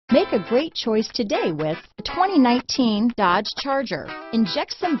Make a great choice today with the 2019 Dodge Charger.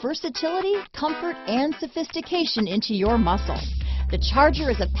 Inject some versatility, comfort, and sophistication into your muscle. The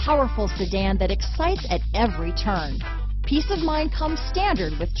Charger is a powerful sedan that excites at every turn. Peace of mind comes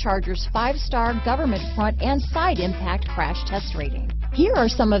standard with Charger's 5-star government front and side impact crash test rating. Here are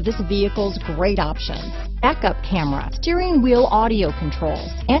some of this vehicle's great options: backup camera, steering wheel audio controls,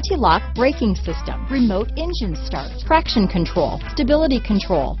 anti-lock braking system, remote engine start, traction control, stability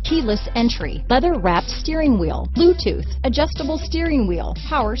control, keyless entry, leather-wrapped steering wheel, Bluetooth, adjustable steering wheel,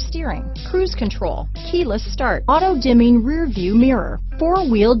 power steering, cruise control, keyless start, auto-dimming rear view mirror,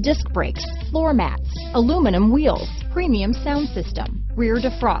 4-wheel disc brakes, floor mats, aluminum wheels, premium sound system, rear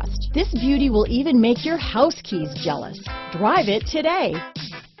defrost. This beauty will even make your house keys jealous. Drive it today.